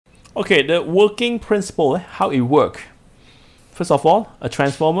Okay, the working principle, how it works. First of all, a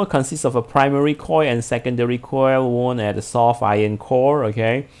transformer consists of a primary coil and secondary coil wound at a soft iron core.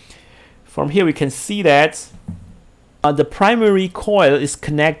 Okay, from here we can see that the primary coil is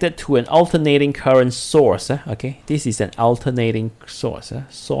connected to an alternating current source. Okay, this is an alternating source,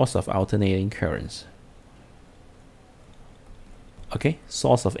 source of alternating currents. Okay,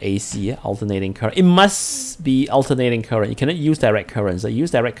 source of AC, alternating current. It must be alternating current. You cannot use direct currents.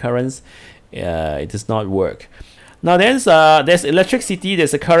 Use direct currents, it does not work. Now there's electricity.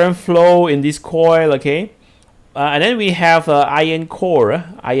 There's a current flow in this coil. Okay, and then we have iron core.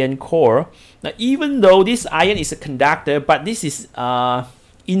 Iron core. Now, even though this iron is a conductor, but this is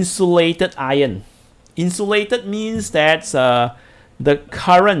insulated iron. Insulated means that the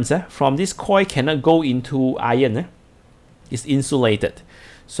currents from this coil cannot go into iron. It's insulated,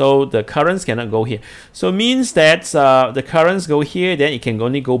 so the currents cannot go here. So it means that the currents go here, then it can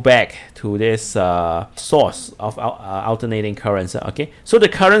only go back to this source of alternating currents. Okay, so the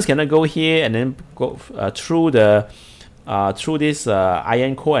currents cannot go here and then go through this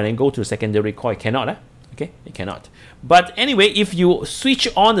iron core and then go to secondary coil. It cannot. Okay, it cannot. But anyway, if you switch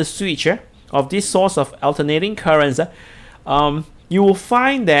on the switch of this source of alternating currents, you will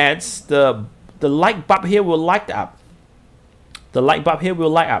find that the light bulb here will light up. The light bulb here will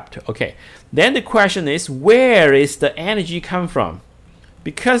light up. Okay, then the question is, where is the energy come from?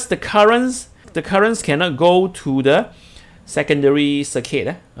 Because the currents cannot go to the secondary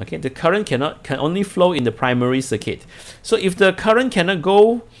circuit. Okay, the current can only flow in the primary circuit. So if the current cannot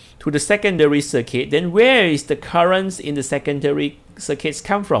go to the secondary circuit, then where is the currents in the secondary circuits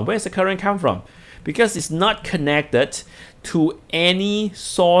come from? Where's the current come from? Because it's not connected to any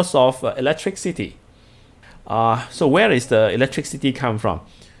source of electricity. So where is the electricity come from?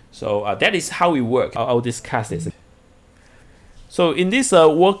 So that is how it works. I'll discuss this. So in this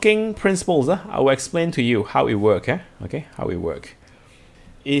working principles, I will explain to you how it works. Okay, how it works.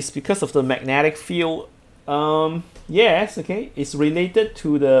 It's because of the magnetic field. Yes, okay, it's related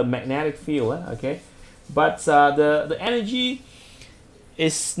to the magnetic field. Okay, but the energy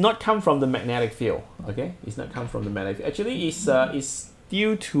is not come from the magnetic field. Okay, it's not come from the magnetic field. Actually, it's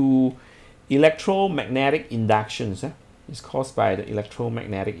due to electromagnetic inductions. It's caused by the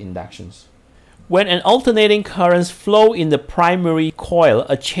electromagnetic inductions. When an alternating currents flow in the primary coil,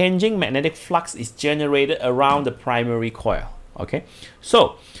 a changing magnetic flux is generated around the primary coil. Okay,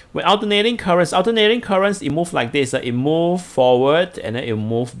 so when alternating currents, it move like this. It move forward and then it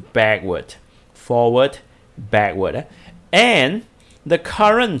move backward, forward, backward, and the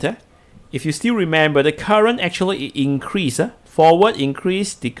current. If you still remember, the current actually increase. Forward,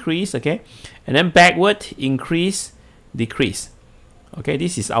 increase, decrease, okay, and then backward, increase, decrease. Okay,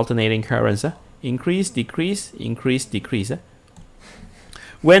 this is alternating currents. Increase, decrease, increase, decrease.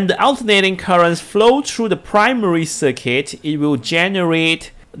 When the alternating currents flow through the primary circuit, it will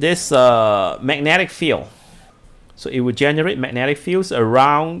generate this magnetic field. So it will generate magnetic fields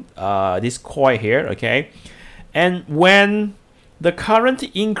around this coil here. Okay, and when the current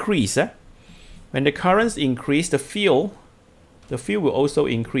increase, when the currents increase, the field will also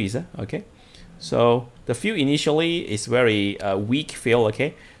increase. Okay, so the field initially is very weak field.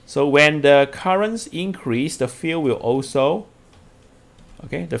 Okay, so when the currents increase, the field will also,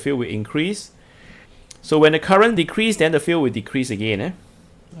 okay, the field will increase. So when the current decrease, then the field will decrease again.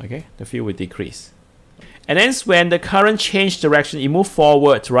 Okay, the field will decrease. And then when the current change direction, it move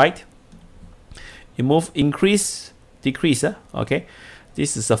forward, right? It move increase, decrease. Okay,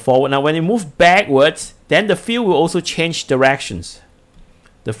 this is a forward. Now when it moves backwards, then the field will also change directions.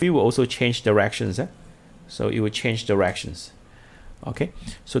 The field will also change directions. So it will change directions. Okay,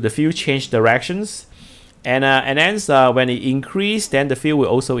 so the field change directions, and then when it increase, then the field will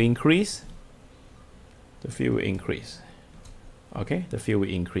also increase. The field will increase. Okay, the field will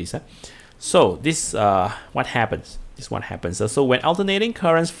increase. So this what happens. This is what happens. So when alternating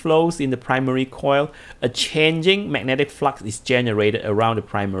currents flows in the primary coil, a changing magnetic flux is generated around the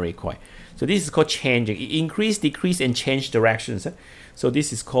primary coil. So this is called changing. It increase, decrease, and change directions. So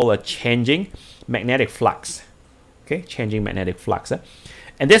this is called a changing magnetic flux. Okay, changing magnetic flux.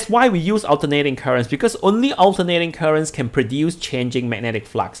 And that's why we use alternating currents, because only alternating currents can produce changing magnetic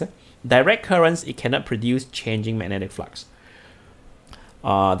flux. Direct currents, it cannot produce changing magnetic flux.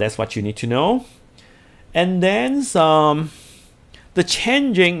 That's what you need to know. And then the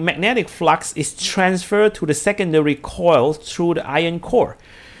changing magnetic flux is transferred to the secondary coil through the iron core.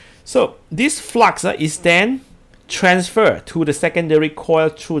 So this flux is then transferred to the secondary coil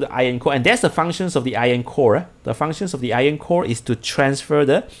through the iron core, and that's the functions of the iron core. The functions of the iron core is to transfer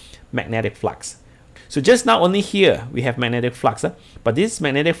the magnetic flux. So just now only here we have magnetic flux, but this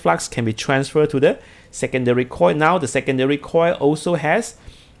magnetic flux can be transferred to the secondary coil. Now the secondary coil also has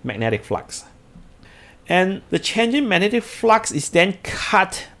magnetic flux. And the changing magnetic flux is then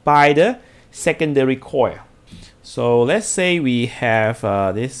cut by the secondary coil. So let's say we have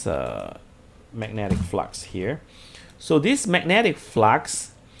this magnetic flux here. So this magnetic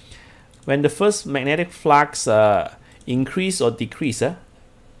flux, when the first magnetic flux increase or decrease,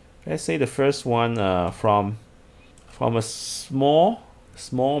 let's say the first one from a small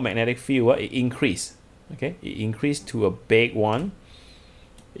magnetic field, it increased. Okay, it increased to a big one.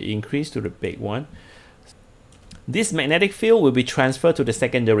 It increased to the big one. This magnetic field will be transferred to the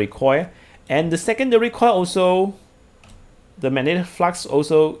secondary coil, and the secondary coil also, the magnetic flux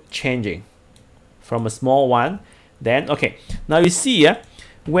also changing from a small one. Then okay, now you see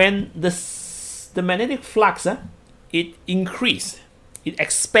when the magnetic flux it increase, it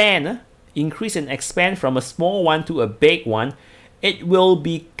expand, increase and expand from a small one to a big one, it will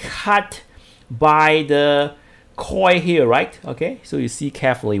be cut by the coil here, right? Okay, so you see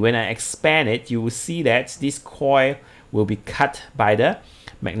carefully, when I expand it, you will see that this coil will be cut by the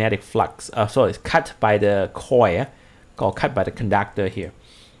magnetic flux. Sorry, cut by the coil, or cut by the conductor here.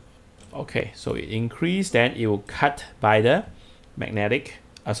 Okay, so it increased, then it will cut by the magnetic,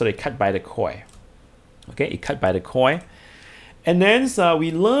 cut by the coil. Okay, it cut by the coil. And then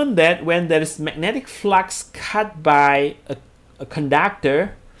we learned that when there is magnetic flux cut by a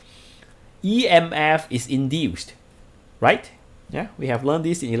conductor, EMF is induced, right? Yeah, we have learned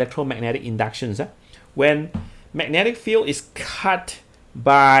this in electromagnetic inductions. When magnetic field is cut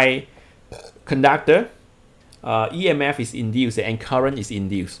by conductor, EMF is induced and current is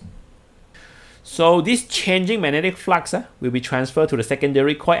induced. So this changing magnetic flux will be transferred to the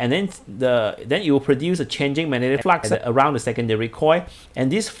secondary coil, and then it will produce a changing magnetic flux around the secondary coil,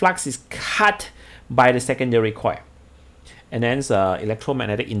 and this flux is cut by the secondary coil. And then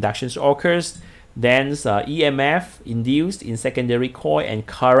electromagnetic induction occurs. Then EMF induced in secondary coil and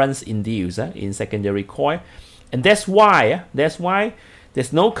currents induced in secondary coil. And that's why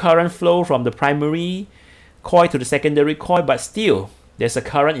there's no current flow from the primary coil to the secondary coil, but still there's a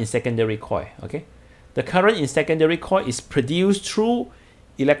current in secondary coil. Okay, the current in secondary coil is produced through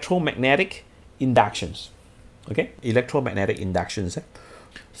electromagnetic inductions. Okay, electromagnetic inductions.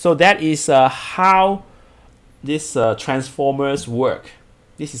 So that is how these transformers work.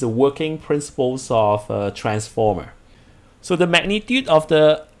 This is a working principles of transformer. So the magnitude of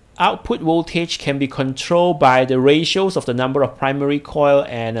the output voltage can be controlled by the ratios of the number of primary coil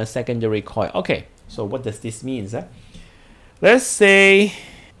and a secondary coil. Okay, so what does this mean? Let's say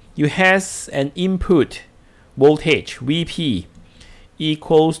you has an input voltage VP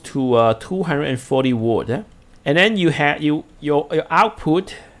equals to 240 volt, and then you have your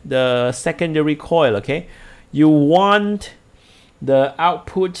output, the secondary coil. Okay, you want the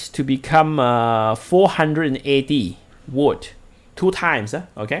output to become 480 volt, 2 times.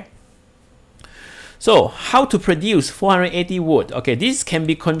 Okay, so how to produce 480 volt? Okay, this can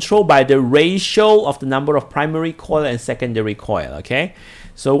be controlled by the ratio of the number of primary coil and secondary coil. Okay,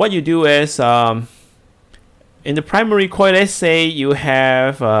 so what you do is in the primary coil, let's say you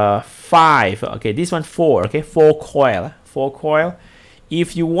have 5. Okay, this one 4. Okay, 4 coil.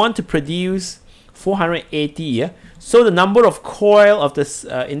 If you want to produce 480, so the number of coil of this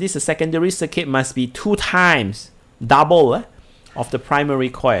in this secondary circuit must be 2 times double of the primary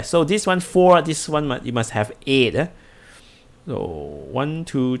coil. So this one 4, this one you must have 8. So 1,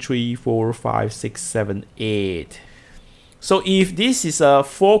 2, 3, 4, 5, 6, 7, 8. So if this is a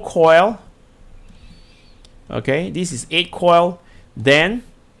 4 coil, okay, this is 8 coil, then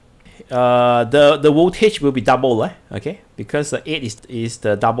the voltage will be double, okay, because 8 is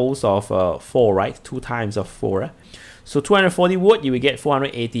the doubles of 4, right? 2 times of 4. So 240 volt, you will get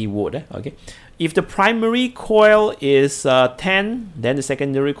 480 volt. Okay, if the primary coil is 10, then the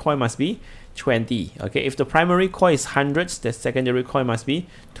secondary coil must be 20. Okay, if the primary coil is 100, the secondary coil must be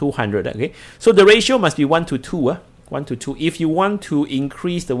 200. Okay, so the ratio must be 1 to 2. 1 to 2 if you want to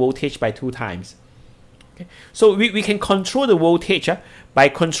increase the voltage by 2 times. Okay, so we can control the voltage by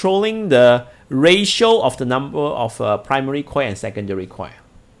controlling the ratio of the number of primary coil and secondary coil.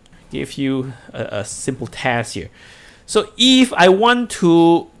 Give you a simple test here. So if I want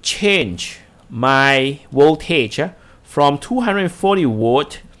to change my voltage from 240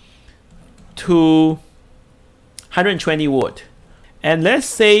 volt to 120 volt, and let's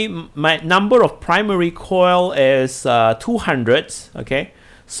say my number of primary coil is 200, okay,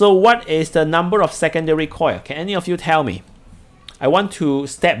 so what is the number of secondary coil? Can any of you tell me? I want to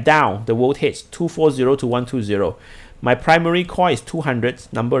step down the voltage 240 to 120. My primary coil is 200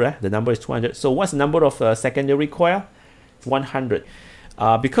 number, the number is 200. So what's the number of secondary coil? 100.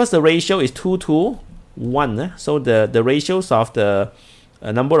 Because the ratio is 2 to 1, so the ratios of the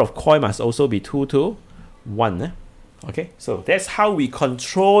number of coil must also be 2 to 1. Okay, so that's how we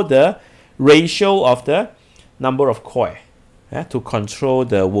control the ratio of the number of coil to control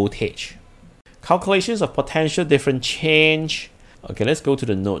the voltage. Calculations of potential difference change. Okay, let's go to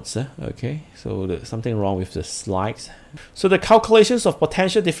the notes. Okay, so there's something wrong with the slides. So the calculations of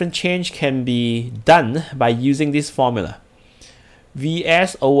potential difference change can be done by using this formula.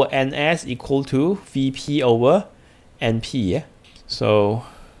 Vs over Ns equal to Vp over Np. So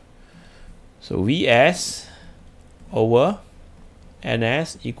Vs over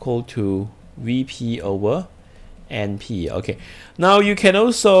Ns equal to Vp over Np. Okay, now you can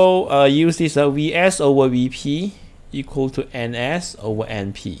also use this Vs over Vp equal to Ns over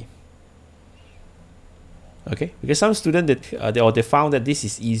Np. Okay, because some students they found that this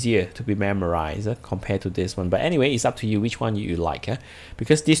is easier to be memorized compared to this one. But anyway, it's up to you which one you like,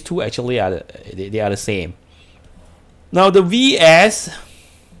 because these two actually are they are the same. Now the Vs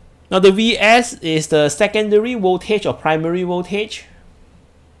is the secondary voltage or primary voltage.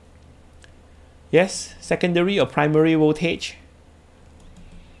 Yes, secondary or primary voltage.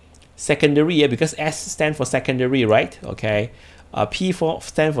 Secondary, yeah, because S stands for secondary, right? Okay. P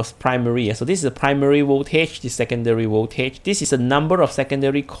stands for primary. So this is the primary voltage, this secondary voltage. This is the number of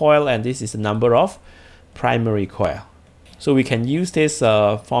secondary coil, and this is the number of primary coil. So we can use this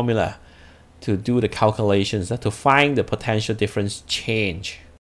formula to do the calculations to find the potential difference change.